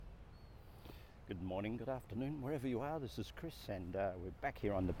Good morning, good afternoon, wherever you are. This is Chris, and we're back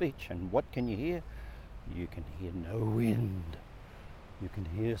here on the beach. And what can you hear? You can hear no wind. You can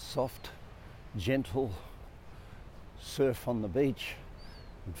hear soft, gentle surf on the beach.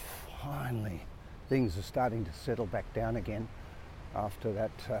 And finally, things are starting to settle back down again after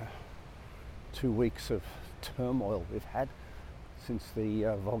that 2 weeks of turmoil we've had since the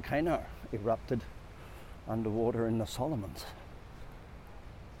volcano erupted underwater in the Solomons.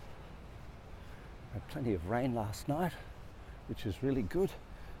 Had plenty of rain last night, which is really good,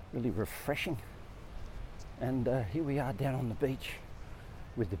 really refreshing. And here we are down on the beach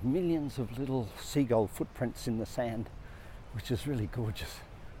with the millions of little seagull footprints in the sand, which is really gorgeous.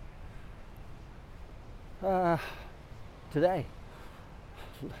 Today,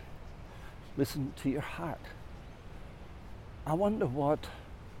 listen to your heart. I wonder what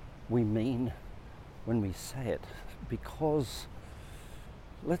we mean when we say it, because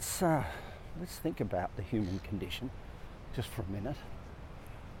let's think about the human condition just for a minute.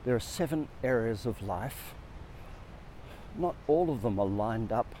 There are 7 areas of life. Not all of them are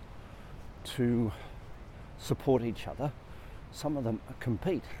lined up to support each other. Some of them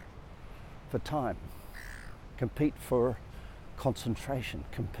compete for time, compete for concentration,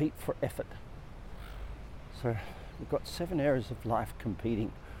 compete for effort. So we've got 7 areas of life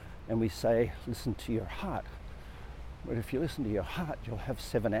competing, and we say, listen to your heart. But if you listen to your heart, you'll have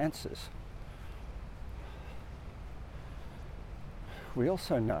 7 answers. We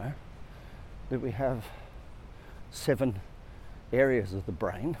also know that we have 7 areas of the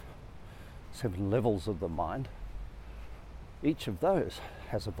brain, 7 levels of the mind. Each of those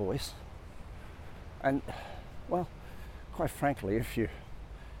has a voice. And, well, quite frankly, if you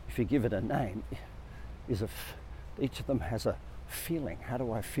give it a name, each of them has a feeling. How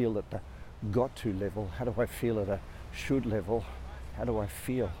do I feel at the got to level? How do I feel at a should level? How do I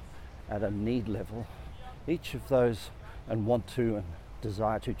feel at a need level? Each of those, and want to, and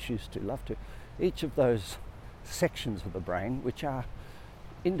desire to, choose to, love to. Each of those sections of the brain, which are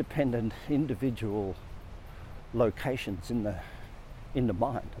independent, individual locations in the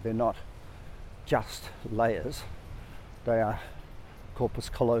mind. They're not just layers. They are corpus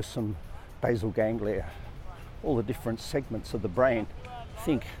callosum, basal ganglia, all the different segments of the brain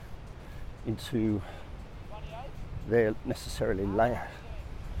think into their necessarily layer.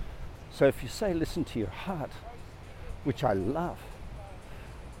 So if you say listen to your heart, which I love,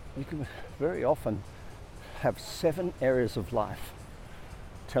 you can very often have 7 areas of life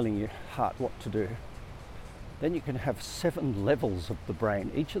telling your heart what to do. Then you can have 7 levels of the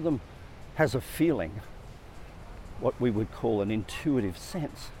brain. Each of them has a feeling, what we would call an intuitive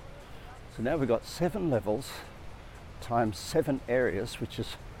sense. So now we've got 7 levels times 7 areas, which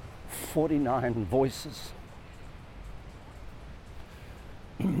is 49 voices.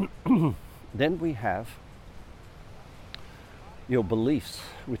 Then we have your beliefs,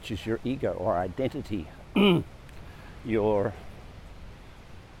 which is your ego or identity, your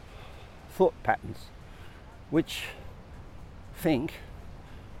thought patterns, which think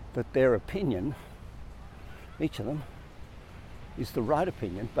that their opinion, each of them, is the right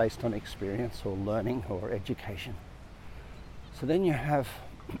opinion based on experience or learning or education. So then you have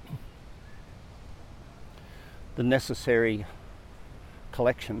the necessary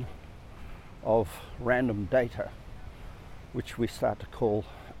collection of random data, which we start to call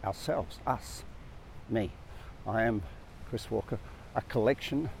ourselves, us, me. I am Chris Walker, a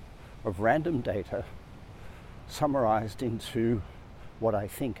collection of random data summarized into what I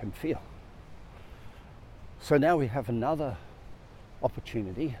think and feel. So now we have another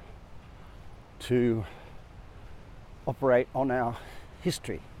opportunity to operate on our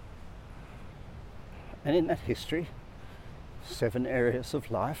history. And in that history, 7 areas of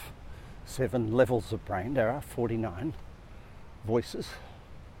life, 7 levels of brain, there are 49 voices,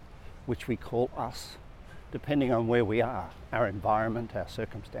 which we call us, depending on where we are, our environment, our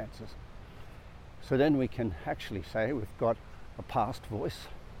circumstances. So then we can actually say we've got a past voice,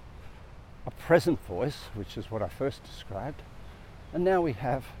 a present voice, which is what I first described, and now we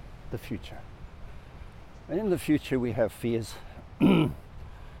have the future. And in the future we have fears,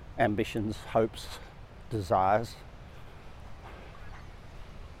 ambitions, hopes, desires,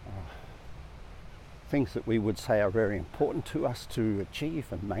 things that we would say are very important to us to achieve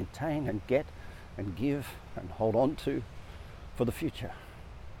and maintain and get and give and hold on to for the future.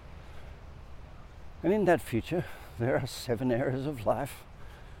 And in that future, there are 7 areas of life,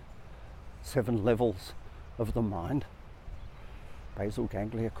 7 levels of the mind, basal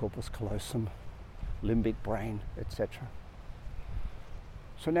ganglia, corpus callosum, limbic brain, etc.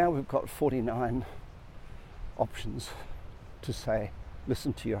 So now we've got 49 options to say,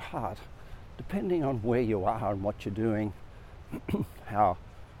 listen to your heart, depending on where you are and what you're doing, how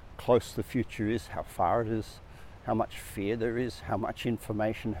close the future is, how far it is, how much fear there is, how much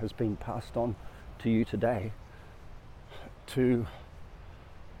information has been passed on to you today, to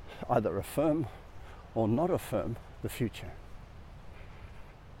either affirm or not affirm the future.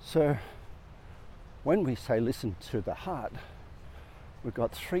 So when we say listen to the heart, we've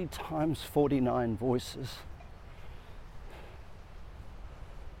got 3 times 49 voices.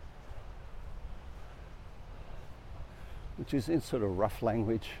 Which is in sort of rough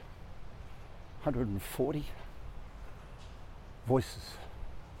language, 140 voices.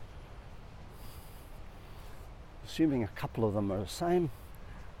 Assuming a couple of them are the same,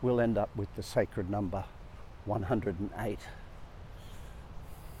 we'll end up with the sacred number 108.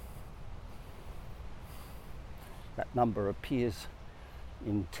 That number appears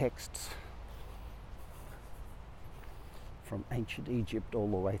in texts from ancient Egypt all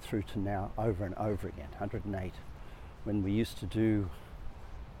the way through to now, over and over again, 108. When we used to do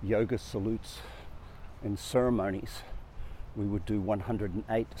yoga salutes in ceremonies, we would do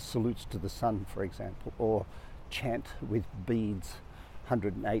 108 salutes to the sun, for example, or chant with beads,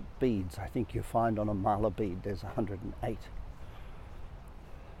 108 beads. I think you find on a mala bead there's 108.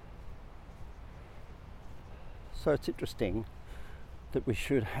 So it's interesting that we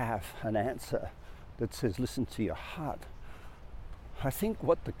should have an answer that says listen to your heart. I think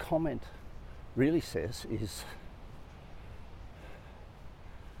what the comment really says is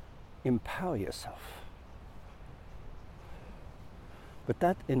empower yourself. But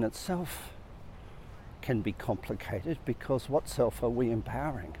that in itself can be complicated, because what self are we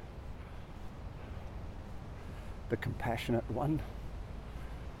empowering? The compassionate one,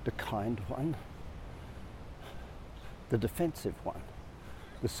 the kind one, the defensive one,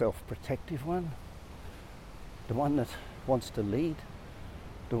 the self-protective one, the one that wants to lead,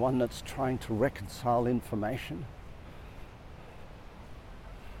 the one that's trying to reconcile information,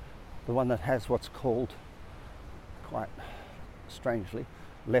 the one that has what's called, quite strangely,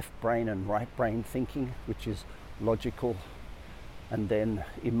 left brain and right brain thinking, which is logical and then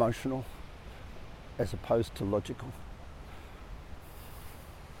emotional as opposed to logical.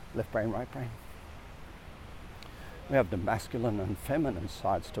 Left brain, right brain. We have the masculine and feminine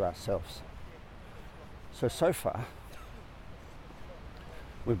sides to ourselves. So far,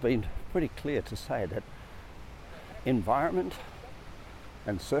 we've been pretty clear to say that environment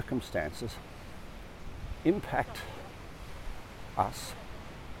and circumstances impact us.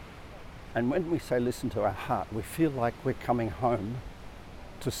 And when we say listen to our heart, we feel like we're coming home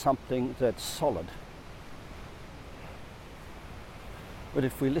to something that's solid. But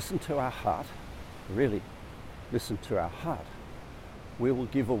if we listen to our heart, really listen to our heart, we will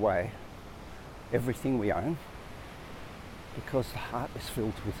give away everything we own, because the heart is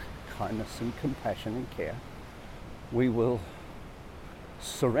filled with kindness and compassion and care. We will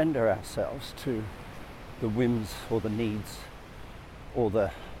surrender ourselves to the whims or the needs or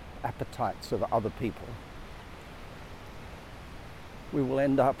the appetites of other people. We will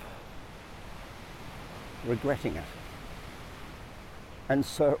end up regretting it. And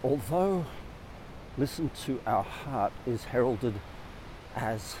so, although listen to our heart is heralded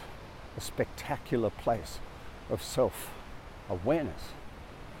as a spectacular place of self-awareness,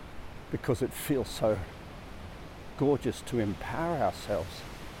 because it feels so gorgeous to empower ourselves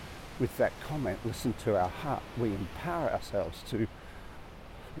with that comment, listen to our heart. We empower ourselves to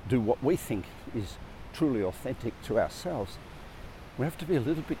do what we think is truly authentic to ourselves. We have to be a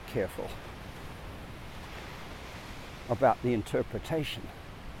little bit careful about the interpretation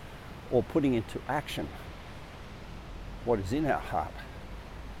or putting into action what is in our heart.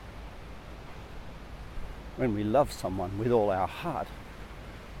 When we love someone with all our heart,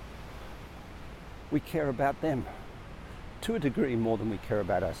 we care about them to a degree more than we care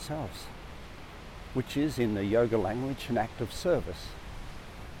about ourselves, which is, in the yoga language, an act of service,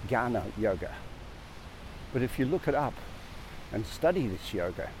 Jnana yoga. But if you look it up and study this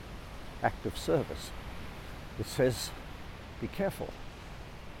yoga, act of service, it says, be careful.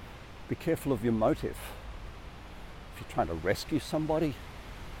 Be careful of your motive. If you're trying to rescue somebody,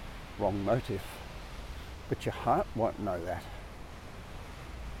 wrong motive. But your heart won't know that.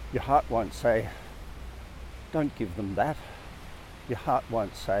 Your heart won't say, don't give them that. Your heart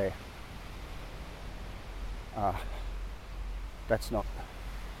won't say, that's not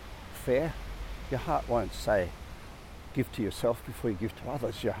fair. Your heart won't say, give to yourself before you give to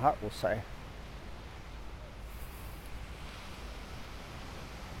others. Your heart will say,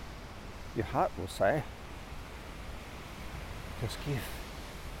 just give.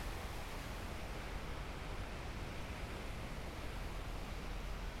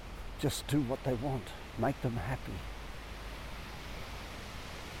 just do what they want, make them happy.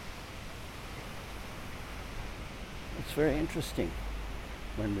 It's very interesting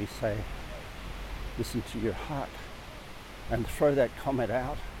when we say, listen to your heart, and throw that comment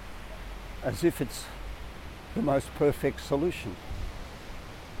out as if it's the most perfect solution,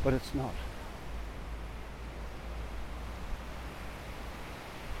 but it's not.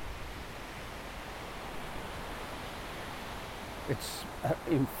 It's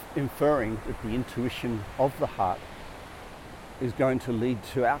inferring that the intuition of the heart is going to lead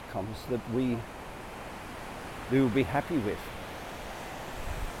to outcomes that we will be happy with.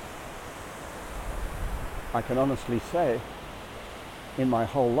 I can honestly say, in my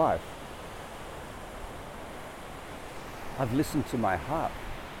whole life, I've listened to my heart.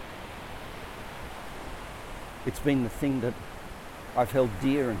 It's been the thing that I've held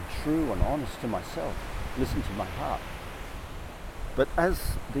dear and true and honest to myself. Listen to my heart. But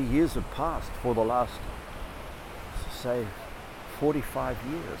as the years have passed, for the last, say, 45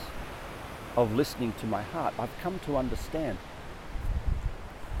 years of listening to my heart, I've come to understand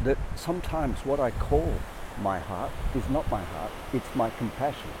that sometimes what I call my heart is not my heart, it's my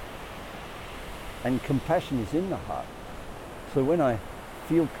compassion. And compassion is in the heart. So when I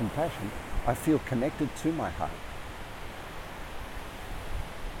feel compassion, I feel connected to my heart.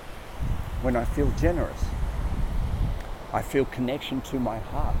 When I feel generous, I feel connection to my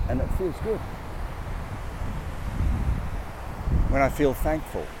heart, and it feels good. When I feel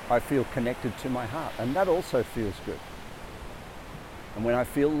thankful, I feel connected to my heart, and that also feels good. And when I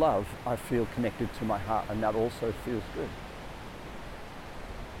feel love, I feel connected to my heart, and that also feels good.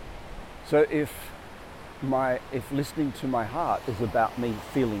 So if listening to my heart is about me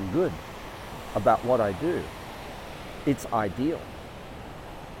feeling good about what I do, it's ideal.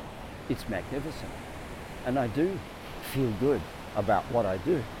 It's magnificent. And I do feel good about what I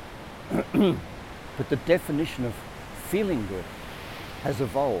do. But the definition of feeling good has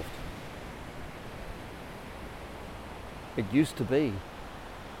evolved. It used to be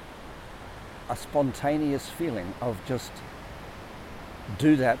a spontaneous feeling of just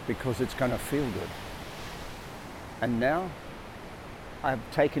do that because it's going to feel good. And now I've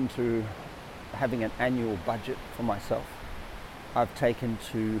taken to having an annual budget for myself. I've taken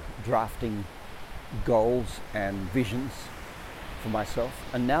to drafting goals and visions for myself.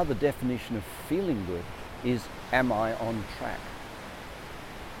 And now the definition of feeling good is, am I on track?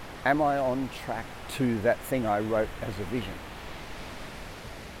 Am I on track to that thing I wrote as a vision?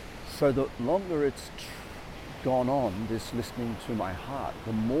 So the longer it's gone on, this listening to my heart,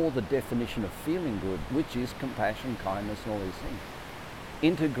 the more the definition of feeling good, which is compassion, kindness, and all these things,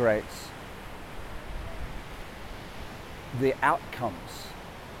 integrates the outcomes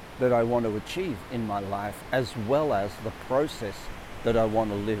that I want to achieve in my life, as well as the process that I want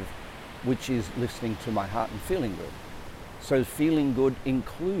to live, which is listening to my heart and feeling good. So feeling good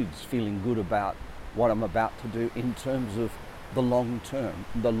includes feeling good about what I'm about to do in terms of the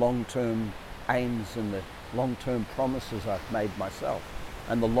long-term aims and the long-term promises I've made myself,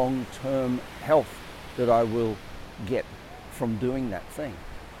 and the long-term health that I will get from doing that thing.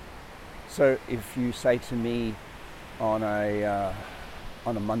 So if you say to me on a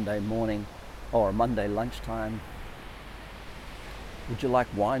Monday morning or a Monday lunchtime, would you like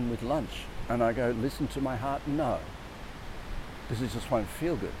wine with lunch? And I go, listen to my heart, no, because it just won't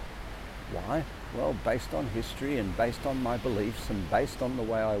feel good. Why? Well, based on history and based on my beliefs and based on the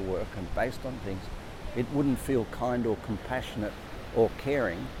way I work and based on things, it wouldn't feel kind or compassionate or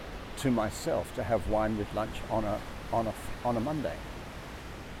caring to myself to have wine with lunch on a Monday.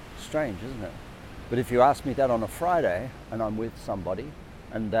 Strange, isn't it? But if you ask me that on a Friday and I'm with somebody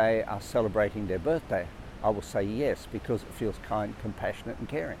and they are celebrating their birthday, I will say yes, because it feels kind, compassionate and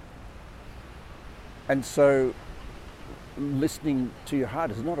caring. And so listening to your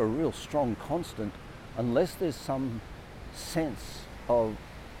heart is not a real strong constant unless there's some sense of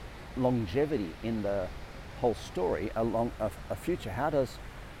longevity in the whole story, along a future. How does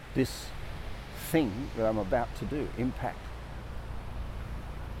this thing that I'm about to do impact?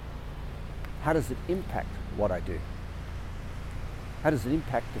 How does it impact what I do? How does it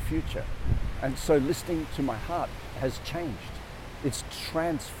impact the future? And so listening to my heart has changed. It's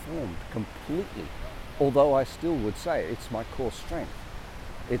transformed completely. Although I still would say it's my core strength.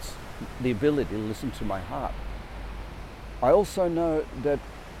 It's the ability to listen to my heart. I also know that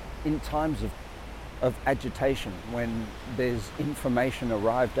in times of agitation, when there's information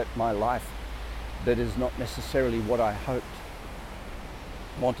arrived at my life that is not necessarily what I hoped,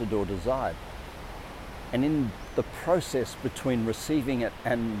 wanted or desired, and in the process between receiving it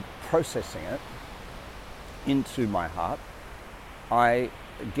and processing it into my heart, I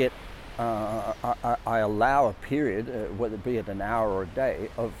get I allow a period, whether it be it an hour or a day,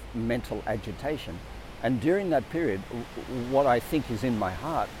 of mental agitation. And during that period, what I think is in my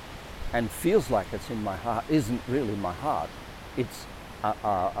heart and feels like it's in my heart isn't really my heart. It's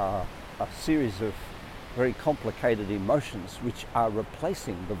a series of very complicated emotions which are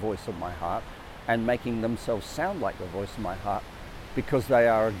replacing the voice of my heart and making themselves sound like the voice of my heart because they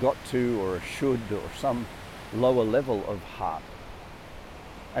are a got to or a should or some lower level of heart.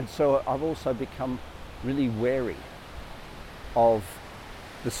 And so I've also become really wary of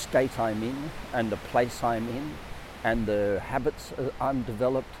the state I'm in and the place I'm in and the habits I'm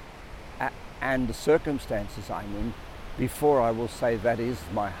developed and the circumstances I'm in before I will say that is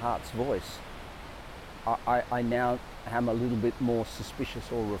my heart's voice. I now am a little bit more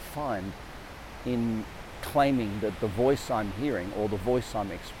suspicious or refined in claiming that the voice I'm hearing or the voice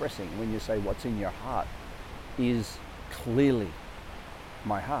I'm expressing when you say what's in your heart is clearly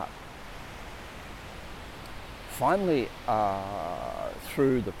my heart. Finally,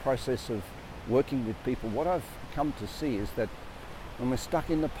 through the process of working with people, what I've come to see is that when we're stuck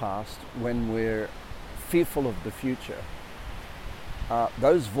in the past, when we're fearful of the future,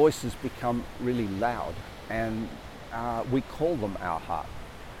 those voices become really loud and we call them our heart.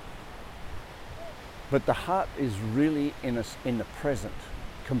 But the heart is really in the present,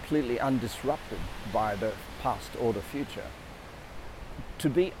 completely undisrupted by the past or the future. To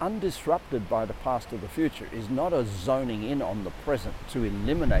be undisrupted by the past or the future is not a zoning in on the present to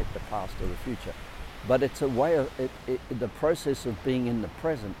eliminate the past or the future, but it's a way of, the process of being in the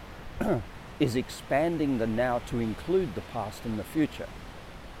present is expanding the now to include the past and the future.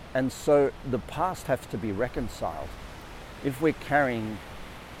 And so the past has to be reconciled. If we're carrying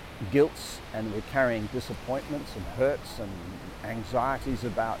guilts and we're carrying disappointments and hurts and anxieties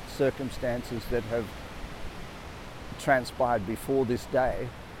about circumstances that have transpired before this day,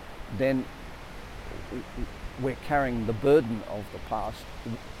 then we're carrying the burden of the past.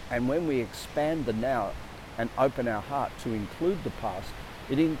 And when we expand the now and open our heart to include the past,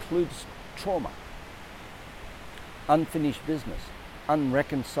 it includes trauma, unfinished business,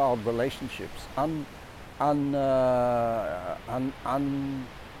 unreconciled relationships, undealt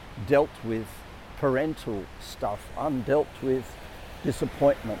with parental stuff, undealt with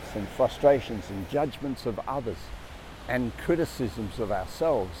disappointments and frustrations and judgments of others and criticisms of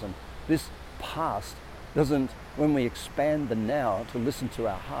ourselves. And this past doesn't, when we expand the now to listen to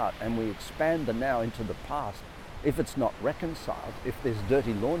our heart and we expand the now into the past, if it's not reconciled, if there's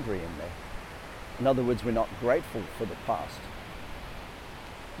dirty laundry in there, in other words, we're not grateful for the past,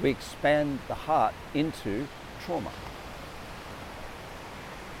 we expand the heart into trauma.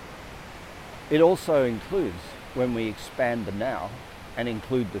 It also includes when we expand the now and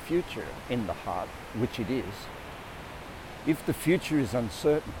include the future in the heart, which it is. If the future is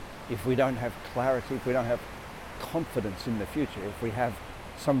uncertain, if we don't have clarity, if we don't have confidence in the future, if we have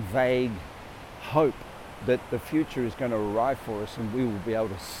some vague hope that the future is going to arrive for us and we will be able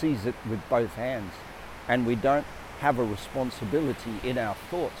to seize it with both hands, and we don't have a responsibility in our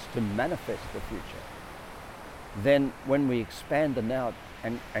thoughts to manifest the future, then when we expand the now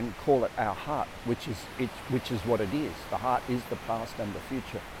and call it our heart, which is what it is, the heart is the past and the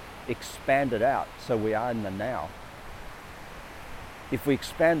future, expand it out so we are in the now. If we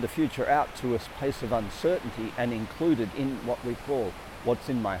expand the future out to a place of uncertainty and include it in what we call what's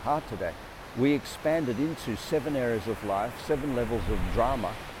in my heart today, we expand it into 7 areas of life, 7 levels of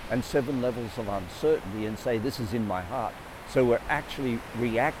drama, and 7 levels of uncertainty, and say this is in my heart. So we're actually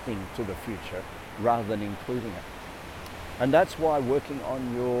reacting to the future rather than including it. And that's why working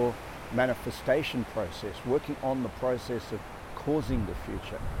on your manifestation process, working on the process of causing the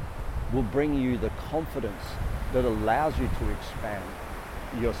future, will bring you the confidence that allows you to expand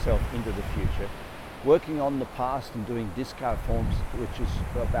yourself into the future. Working on the past and doing discard forms, which is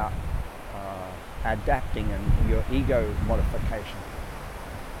about adapting and your ego modification,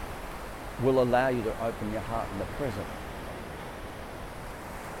 will allow you to open your heart in the present.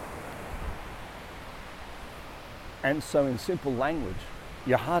 And so in simple language,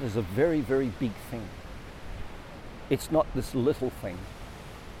 your heart is a very, very big thing. It's not this little thing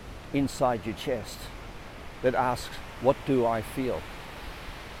inside your chest that asks, what do I feel?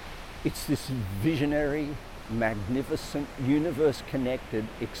 It's this visionary, magnificent, universe-connected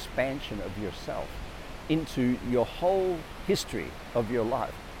expansion of yourself into your whole history of your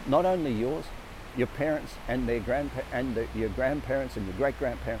life. Not only yours, your parents and their your grandparents and your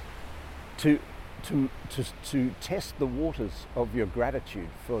great-grandparents, to test the waters of your gratitude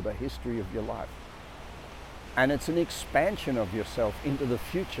for the history of your life. And it's an expansion of yourself into the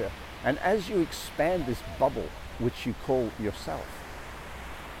future. And as you expand this bubble, which you call yourself,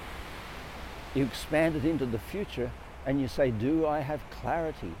 You expand it into the future and you say, do I have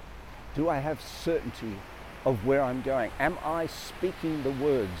clarity? Do I have certainty of where I'm going? Am I speaking the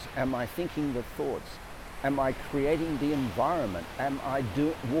words? Am I thinking the thoughts? Am I creating the environment? Am I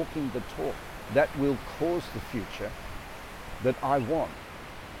walking the talk that will cause the future that I want?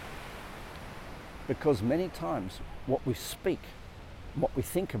 Because many times what we speak, what we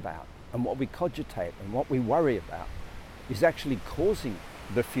think about, and what we cogitate and what we worry about is actually causing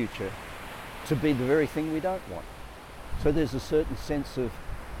the future to be the very thing we don't want. So there's a certain sense of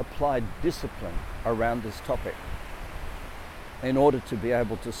applied discipline around this topic in order to be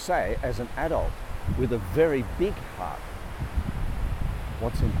able to say, as an adult with a very big heart,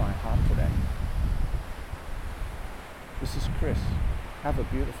 what's in my heart today? This is Chris. Have a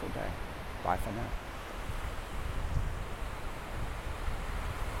beautiful day. Bye for now.